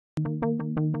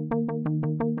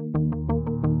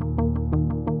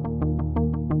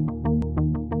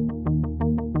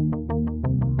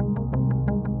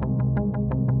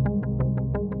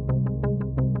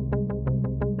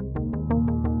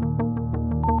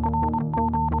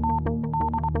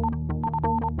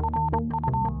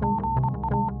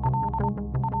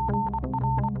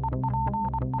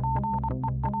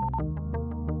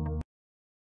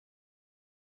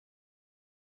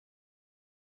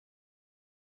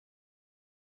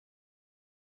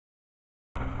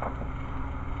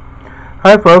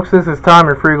Hi folks, this is Tom,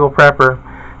 your Frugal Prepper.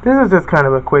 This is just kind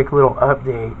of a quick little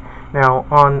update. Now,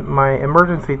 on my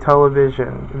emergency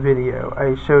television video,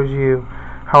 I showed you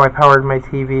how I powered my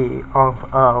TV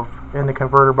and the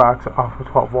converter box off of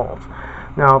 12 volts.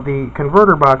 Now, the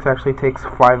converter box actually takes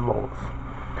 5 volts.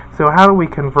 So how do we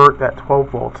convert that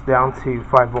 12 volts down to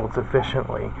 5 volts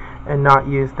efficiently and not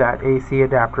use that AC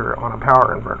adapter on a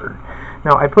power inverter?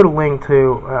 Now, I put a link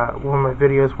to one of my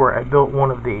videos where I built one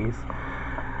of these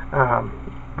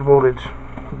voltage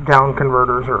down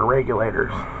converters or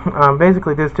regulators.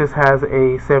 Basically, this just has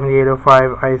a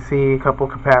 7805 IC, a couple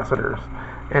capacitors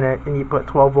in it, and you put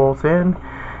 12 volts in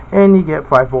and you get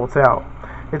 5 volts out.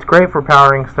 It's great for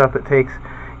powering stuff that takes,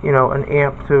 an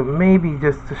amp to maybe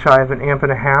just shy of an amp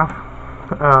and a half.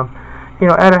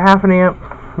 At a half an amp,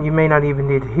 you may not even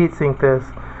need to heat sink this,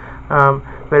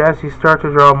 but as you start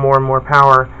to draw more and more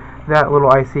power, that little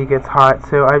IC gets hot,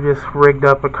 so I just rigged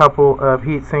up a couple of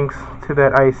heat sinks to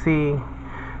that IC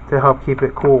to help keep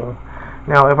it cool.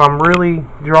 Now, if I'm really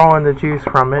drawing the juice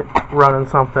from it, running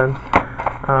something,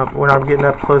 when I'm getting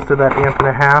up close to that amp and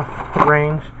a half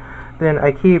range, then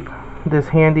I keep this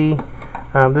handy.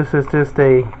 This is just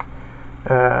this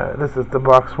is the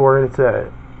box for it.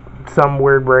 It's some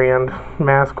weird brand,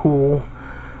 Mass Cool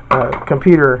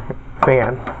computer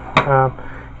fan.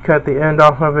 Cut the end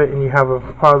off of it and you have a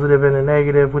positive and a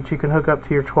negative, which you can hook up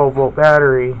to your 12 volt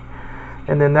battery,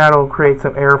 and then that'll create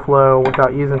some airflow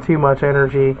without using too much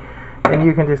energy, and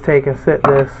you can just take and sit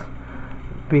this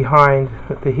behind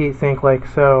the heatsink like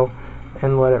so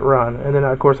and let it run. And then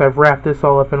of course I've wrapped this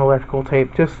all up in electrical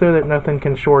tape just so that nothing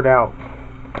can short out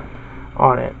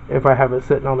on it if I have it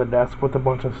sitting on the desk with a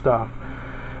bunch of stuff.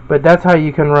 But that's how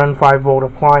you can run 5 volt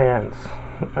appliance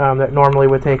that normally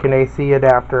would take an AC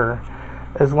adapter,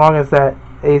 as long as that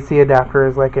AC adapter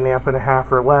is like an amp and a half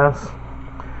or less.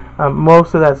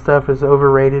 Most of that stuff is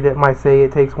overrated. It might say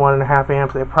it takes 1.5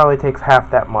 amps. It probably takes half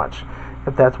that much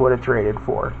if that's what it's rated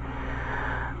for.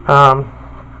 And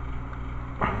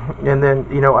then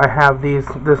I have this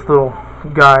little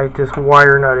guy just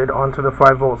wire nutted onto the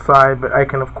 5 volt side, but I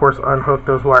can of course unhook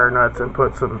those wire nuts and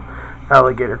put some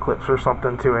alligator clips or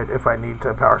something to it if I need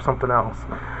to power something else.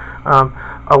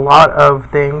 A lot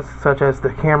of things, such as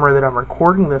the camera that I'm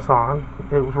recording this on,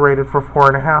 it was rated for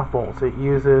 4.5 volts. It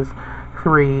uses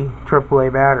 3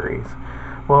 AAA batteries.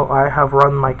 Well, I have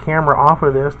run my camera off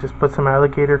of this, just put some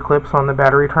alligator clips on the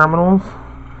battery terminals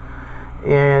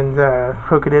and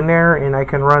hook it in there, and I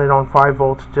can run it on 5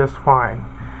 volts just fine.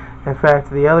 In fact,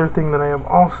 the other thing that I have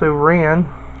also ran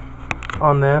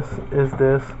on this is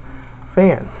this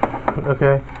fan.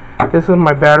 Okay, this is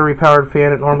my battery powered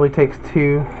fan. It normally takes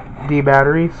 2 D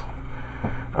batteries.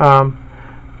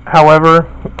 However,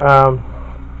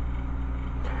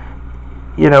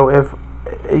 if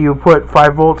you put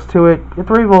 5 volts to it,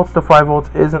 3 volts to 5 volts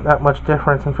isn't that much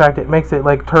difference. In fact, it makes it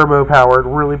like turbo powered,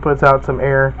 really puts out some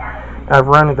air. I've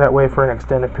run it that way for an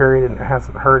extended period and it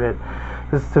hasn't hurt it.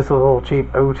 This is just a little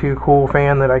cheap O2 Cool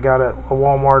fan that I got at a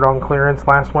Walmart on clearance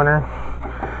last winter.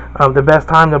 The best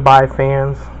time to buy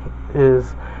fans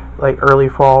is like early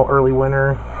fall, early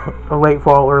winter, or late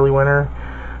fall, early winter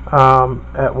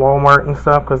at Walmart and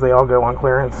stuff, because they all go on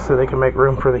clearance so they can make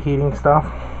room for the heating stuff.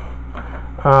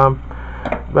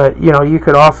 But you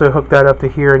could also hook that up to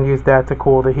here and use that to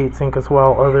cool the heatsink as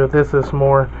well, although this is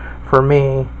more for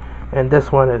me and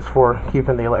this one is for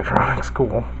keeping the electronics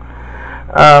cool.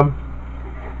 But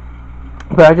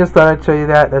I just thought I'd show you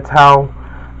that. That's how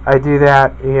I do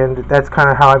that, and that's kind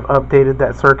of how I've updated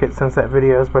that circuit since that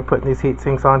video, is by putting these heat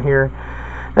sinks on here.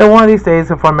 And one of these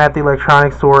days, if I'm at the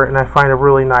electronics store and I find a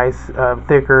really nice,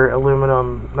 thicker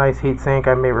aluminum, nice heat sink,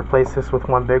 I may replace this with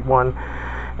one big one,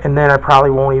 and then I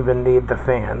probably won't even need the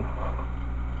fan.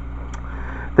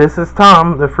 This is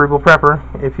Tom, the Frugal Prepper.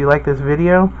 If you like this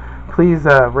video, please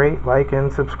rate, like,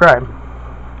 and subscribe.